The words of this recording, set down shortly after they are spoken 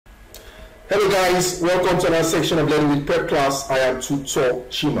Hello guys, welcome to another section of Learning with Prepclass. I am Tutor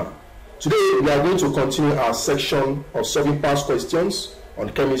Chima. Today we are going to continue our section of solving past questions on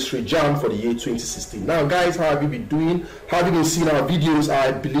chemistry Jamb for the year 2016. Now guys, how have you been doing? How have you been seeing our videos?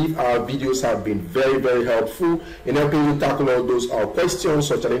 I believe our videos have been very helpful in helping you tackle all those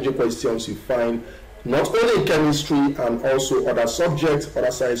questions or challenging questions you find not only in chemistry and also other subjects,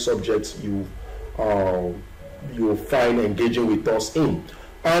 other science subjects you find engaging with us in.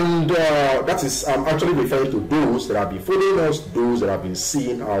 And that is, I'm actually referring to those that have been following us, those that have been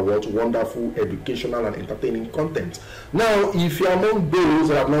seeing our wonderful educational and entertaining content. Now, if you're among those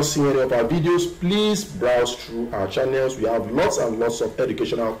that have not seen any of our videos, please browse through our channels. We have lots and lots of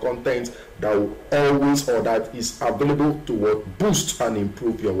educational content that will always, or that is available to boost and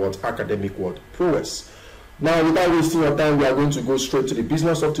improve your academic prowess. Now, without wasting your time, we are going to go straight to the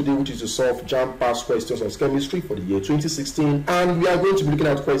business of today, which is to solve Jamb past questions on chemistry for the year 2016. And we are going to be looking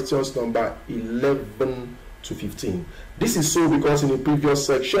at questions number 11 to 15. This is so because in the previous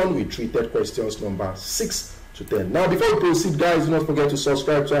section, we treated questions number 6 to 10. Now, before we proceed, guys, do not forget to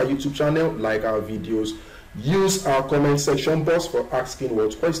subscribe to our YouTube channel, like our videos, use our comment section box for asking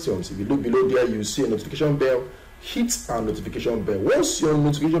what questions. If you look below there, you see a notification bell. Hit our notification bell. Once your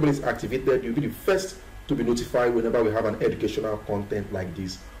notification bell is activated, you'll be the first to be notified whenever we have an educational content like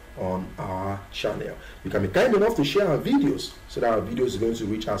this on our channel. You can be kind enough to share our videos so that our videos is going to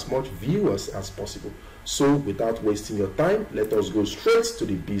reach as much viewers as possible. So without wasting your time, let us go straight to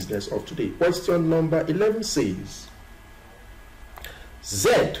the business of today. Question number 11 says,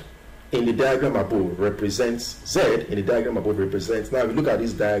 Z in the diagram above represents, now if you look at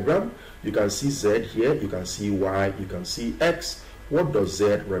this diagram, you can see Z here, you can see Y, you can see X. What does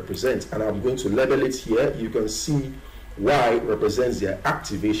Z represent? And I'm going to label it here. You can see Y represents the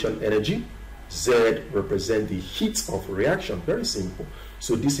activation energy. Z represents the heat of reaction. Very simple.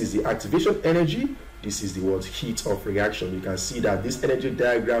 So this is the activation energy. This is the heat of reaction. You can see that this energy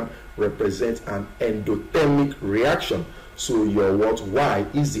diagram represents an endothermic reaction. So your Y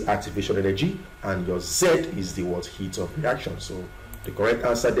is the activation energy and your Z is the heat of reaction. So the correct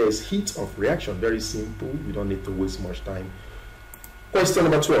answer there is heat of reaction. Very simple. You don't need to waste much time. Question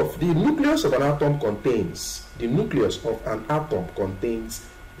number 12. The nucleus of an atom contains,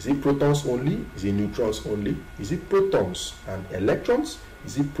 is it protons only? Is it neutrons only? Is it protons and electrons?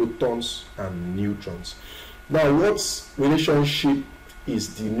 Is it protons and neutrons? Now, what relationship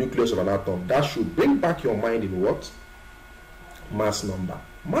is the nucleus of an atom? That should bring back your mind in what? Mass number.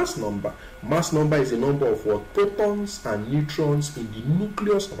 Mass number. Mass number is the number of protons and neutrons in the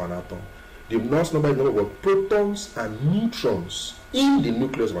nucleus of an atom. The mass number is the number of protons and neutrons in the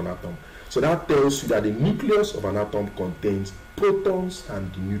nucleus of an atom. So that tells you that the nucleus of an atom contains protons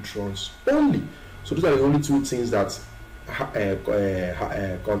and neutrons only. So those are the only two things that that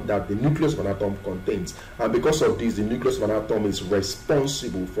the nucleus of an atom contains. And because of this, the nucleus of an atom is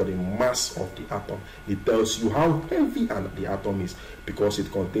responsible for the mass of the atom. It tells you how heavy the atom is because it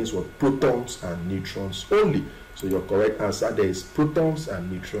contains protons and neutrons only. So your correct answer there is protons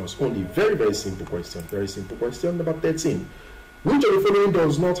and neutrons only. Very simple question. Very simple question. Number 13. Which of the following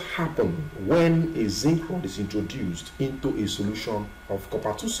does not happen when a zinc rod is introduced into a solution of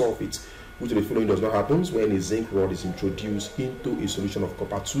copper 2 sulfate? Which of the following does not happen when a zinc rod is introduced into a solution of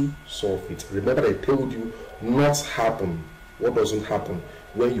copper 2 sulfate? Remember I told you not happen. What doesn't happen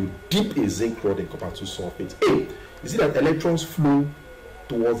when you dip a zinc rod in copper 2 sulfate? A. Is it that electrons flow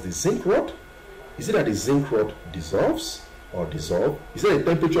towards the zinc rod? Is it that the zinc rod dissolves or dissolve? Is it that the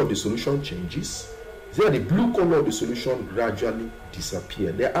temperature of the solution changes? Is it that the blue color of the solution gradually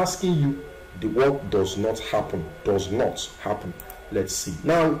disappears? They're asking you what does not happen. Does not happen. Let's see.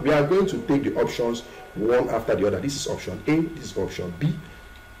 Now we are going to take the options one after the other. This is option A, this is option B,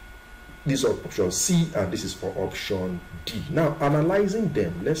 this is option C, and this is for option D. Now analyzing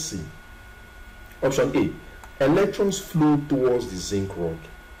them, let's see. Option A, electrons flow towards the zinc rod.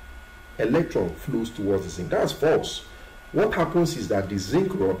 Electron flows towards the zinc. That's false. What happens is that the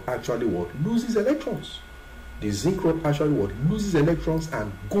zinc rod actually loses electrons. The zinc rod actually loses electrons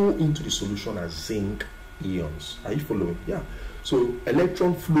and go into the solution as zinc ions. Are you following? Yeah. So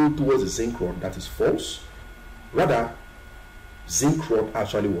electron flow towards the zinc rod. That is false. Rather, zinc rod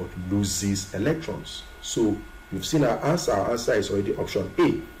actually loses electrons. So you've seen our answer. Our answer is already option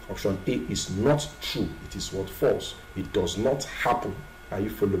A. Option A is not true. It is false. It does not happen. Are you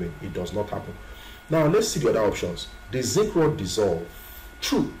following? It does not happen. Now let's see the other options. The zinc rod dissolve.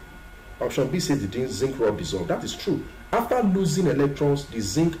 True. Option B says the zinc rod dissolve. That is true. After losing electrons, the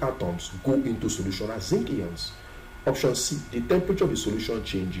zinc atoms go into solution as zinc ions. Option C, the temperature of the solution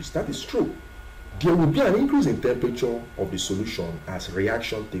changes. That is true. there will be an increase in temperature of the solution as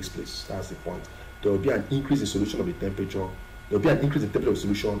reaction takes place. That's the point. There will be an increase in solution of the temperature. There will be an increase in temperature of the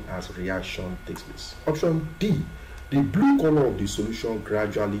solution as reaction takes place. Option D, the blue color of the solution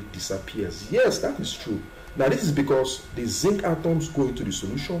gradually disappears. Yes, that is true. Now this is because the zinc atoms go into the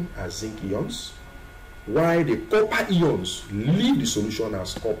solution as zinc ions, while the copper ions leave the solution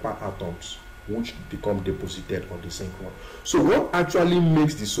as copper atoms, which become deposited on the zinc rod. So what actually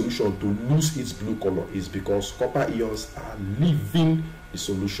makes the solution to lose its blue color is because copper ions are leaving the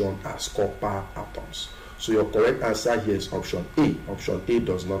solution as copper atoms. So your correct answer here is option A. Option A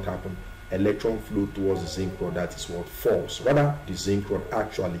does not happen. Electron flow towards the zinc rod, that is what? False. Rather, the zinc rod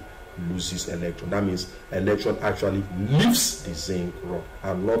actually loses electron. That means electron actually leaves the zinc rod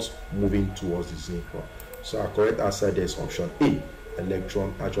and not moving towards the zinc rod. So our correct answer there is option A.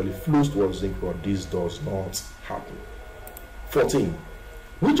 Electron actually flows towards zinc rod. This does not happen. 14.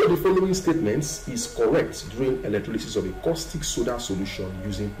 Which of the following statements is correct during electrolysis of a caustic soda solution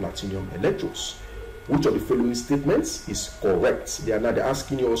using platinum electrodes? Which of the following statements is correct? They're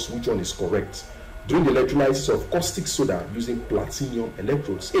asking us which one is correct during the electrolysis of caustic soda using platinum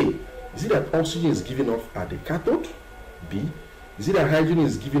electrodes. A, is it that oxygen is given off at the cathode? B, is it that hydrogen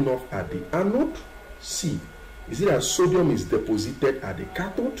is given off at the anode? C, is it that sodium is deposited at the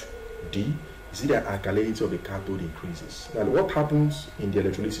cathode? D, is it that alkalinity of the cathode increases? Now, what happens in the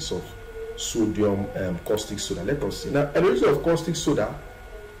electrolysis of sodium caustic soda? Let us see. Now, electrolysis of caustic soda,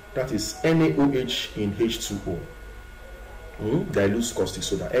 that is NaOH in H2O. Dilutes caustic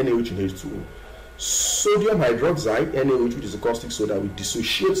soda, NaOH in H2O. Sodium hydroxide, NaOH, which is a caustic soda, will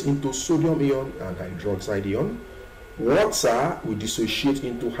dissociate into sodium ion and hydroxide ion. Water will dissociate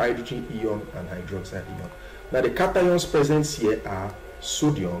into hydrogen ion and hydroxide ion. Now, the cations present here are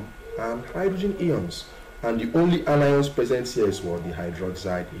sodium and hydrogen ions, and the only anions present here is what? The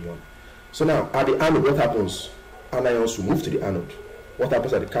hydroxide ion. So now, at the anode, what happens? Anions will move to the anode. What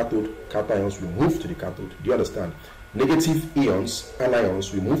happens at the cathode? Cations will move to the cathode. Do you understand? Negative ions,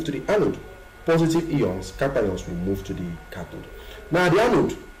 anions, will move to the anode. Positive ions, cations, will move to the cathode. Now, at the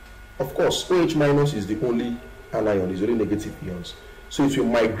anode, of course, OH minus is the only anion, is only negative ions. So it will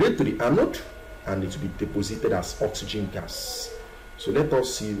migrate to the anode and it will be deposited as oxygen gas. So let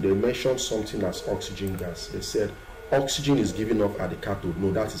us see, they mentioned something as oxygen gas. They said oxygen is given off at the cathode.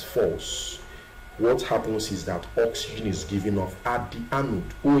 No, that is false. What happens is that oxygen is given off at the anode.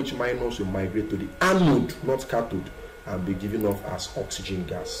 OH minus will migrate to the anode, not cathode, and be given off as oxygen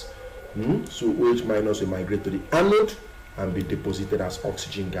gas. So OH minus will migrate to the anode and be deposited as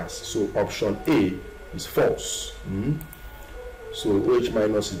oxygen gas. So option A is false. So OH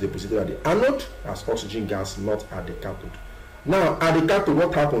minus is deposited at the anode as oxygen gas, not at the cathode. Now, at the cathode,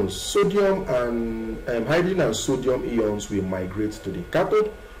 what happens? Sodium and hydrogen and sodium ions will migrate to the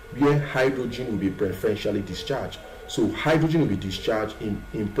cathode, where hydrogen will be preferentially discharged. So hydrogen will be discharged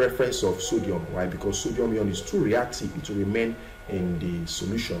in preference of sodium. Why? Because sodium ion is too reactive, it will remain in the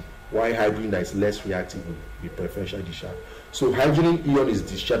solution, while hydrogen that is less reactive will be preferentially discharged. So hydrogen ion is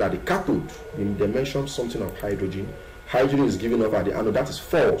discharged at the cathode. They mentioned something of hydrogen. Hydrogen is given off at the anode. That is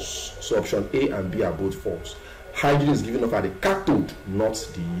false. So option A and B are both false. Hydrogen is given off at the cathode, not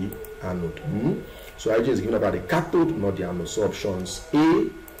the anode. So hydrogen is given off at the cathode, not the anode. So options A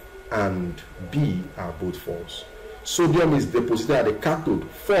and B are both false. Sodium is deposited at the cathode.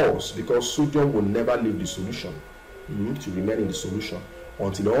 False, because sodium will never leave the solution. To remain in the solution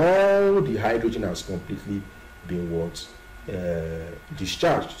until all the hydrogen has completely been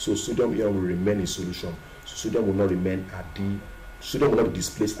discharged. So sodium ion will remain in solution. So sodium will not remain at the sodium will not be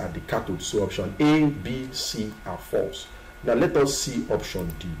displaced at the cathode. So option A, B, C are false. Now let us see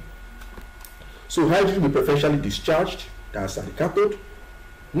option D. So hydrogen will be preferentially discharged, that's at the cathode.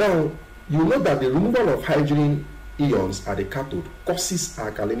 Now you know that the removal of hydrogen ions at the cathode causes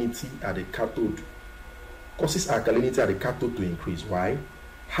alkalinity at the cathode. Causes alkalinity at the cathode to increase. Why?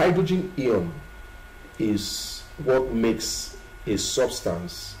 Hydrogen ion is what makes a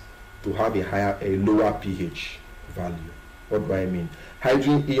substance to have a lower pH value. What do I mean?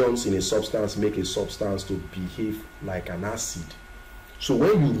 Hydrogen ions in a substance make a substance to behave like an acid. So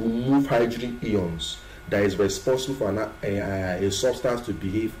when you remove hydrogen ions that is responsible for a substance to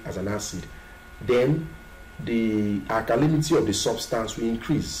behave as an acid, then the alkalinity of the substance will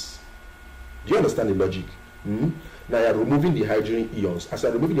increase. Do you understand the logic? Now you are removing the hydrogen ions. As you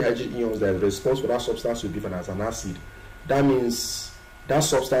are removing the hydrogen ions that is responsible for that substance to behave as an acid, that means that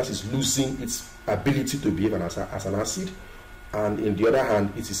substance is losing its ability to behave as an acid, and in the other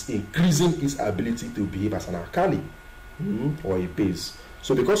hand, it is increasing its ability to behave as an alkali or a base.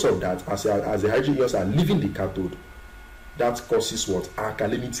 So because of that, as the hydrogen ions are leaving the cathode, that causes what?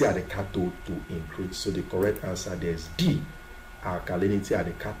 Alkalinity at the cathode to increase. So the correct answer there is D. Alkalinity at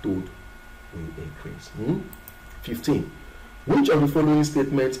the cathode will increase. 15. Which of the following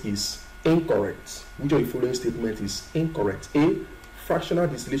statement is incorrect? Which of the following statement is incorrect? A. Fractional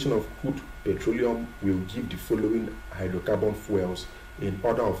distillation of crude petroleum will give the following hydrocarbon fuels in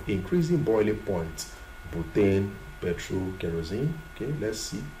order of increasing boiling point: butane, petrol, kerosene. Okay, let's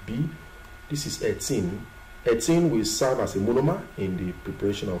see. B. This is ethene. Ethene will serve as a monomer in the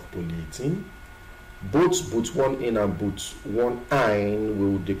preparation of polyethylene. Both but1-ene and but1-ine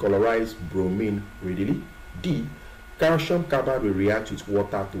will decolorize bromine readily. D. Calcium carbide will react with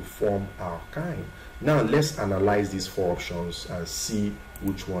water to form alkyne. Now let's analyze these four options and see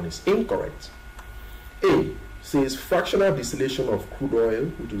which one is incorrect. A says fractional distillation of crude oil,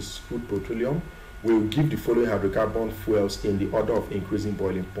 which is crude petroleum, will give the following hydrocarbon fuels in the order of increasing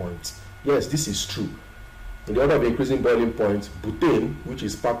boiling point. Yes, this is true. In the order of increasing boiling point, butane, which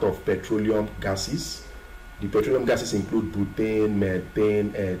is part of petroleum gases. The petroleum gases include butane,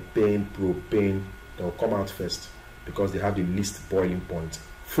 methane, ethane, propane. They will come out first because they have the least boiling point,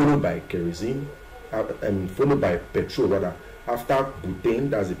 followed by kerosene, and followed by petrol rather. After butane,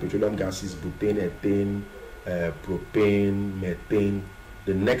 that's the petroleum gases, butane, ethane, propane, methane.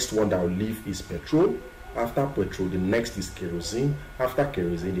 The next one that will leave is petrol. After petrol, the next is kerosene. After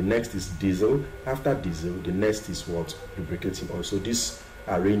kerosene, the next is diesel. After diesel, the next is what? Lubricating oil. So this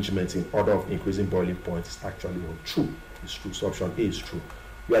arrangement in order of increasing boiling point is actually true. It's true. So option A is true.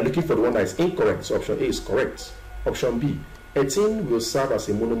 We are looking for the one that is incorrect. So option A is correct. Option B. Ethene will serve as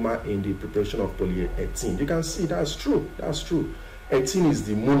a monomer in the preparation of polyethylene. You can see that's true. That's true. Ethene is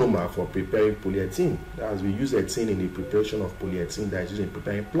the monomer for preparing polyethylene. As we use ethene in the preparation of polyethylene that is used in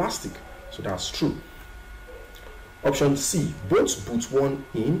preparing plastic. So that's true. Option C. Both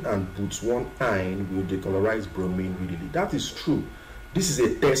but1-ene and but1-ine will decolorize bromine readily. That is true. This is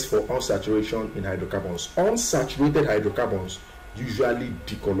a test for unsaturation in hydrocarbons. Unsaturated hydrocarbons usually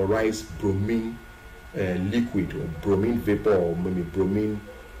decolorize bromine liquid or bromine vapor or maybe bromine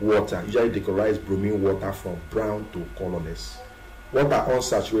water. Usually decolorize bromine water from brown to colorless. What are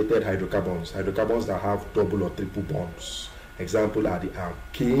unsaturated hydrocarbons? Hydrocarbons that have double or triple bonds. Example are the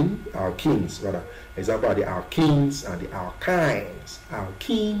alkenes rather. Example are the alkenes and the alkynes.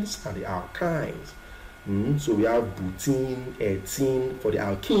 Alkenes and the alkynes. So we have butene, ethene for the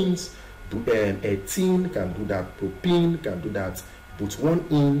alkenes. Ethene can do that. Propene can do that.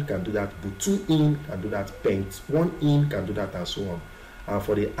 But1-ene can do that. But2-ene can do that. Pent1-ene can do that, and so on. And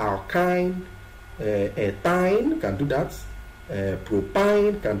for the alkyne, ethine can do that.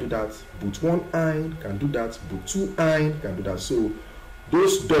 Propyne can do that, but1-ine can do that, but2-ine can do that. So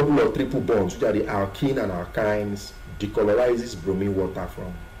those double or triple bonds, which are the alkene and alkynes, decolorizes bromine water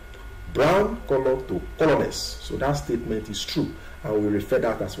from brown color to colorless. So that statement is true, and we refer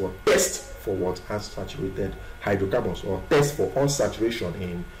that as what? Test for what? Unsaturated hydrocarbons, or test for unsaturation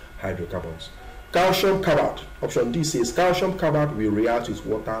in hydrocarbons. Calcium carbide. Option D says calcium carbide will react with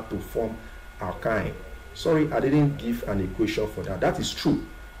water to form alkyne. Sorry, I didn't give an equation for that. That is true.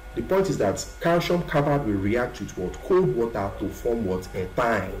 The point is that calcium carbide will react with what? Cold water to form what?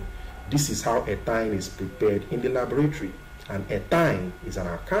 Ethine. This is how ethine is prepared in the laboratory. And ethine is an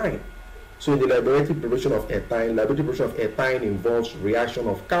alkyne. So in the laboratory preparation of ethine, involves reaction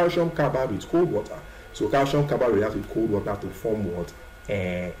of calcium carbide with cold water. So calcium carbide reacts with cold water to form what?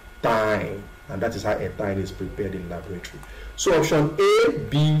 Ethine. And that is how ethine is prepared in laboratory. So option A,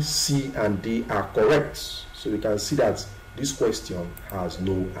 B, C, and D are correct. So you can see that this question has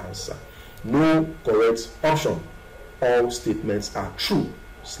no answer. No correct option. All statements are true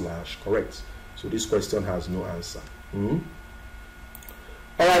 / correct. So this question has no answer.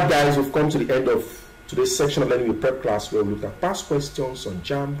 Alright guys, we've come to the end of today's section of Learning with Prep Class, where we looked at past questions on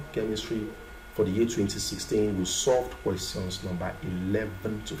Jamb chemistry for the year 2016. We solved questions number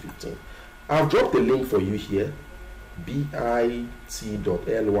 11 to 15. I've dropped a link for you here,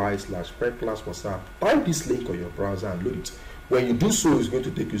 bit.ly/PrepClass WhatsApp. Type this link on your browser and load it. When you do so, it's going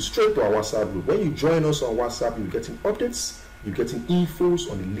to take you straight to our WhatsApp group. When you join us on WhatsApp, you're getting updates, you're getting infos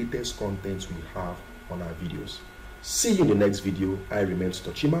on the latest contents we have on our videos. See you in the next video. I remain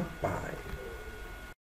Stochima. Bye.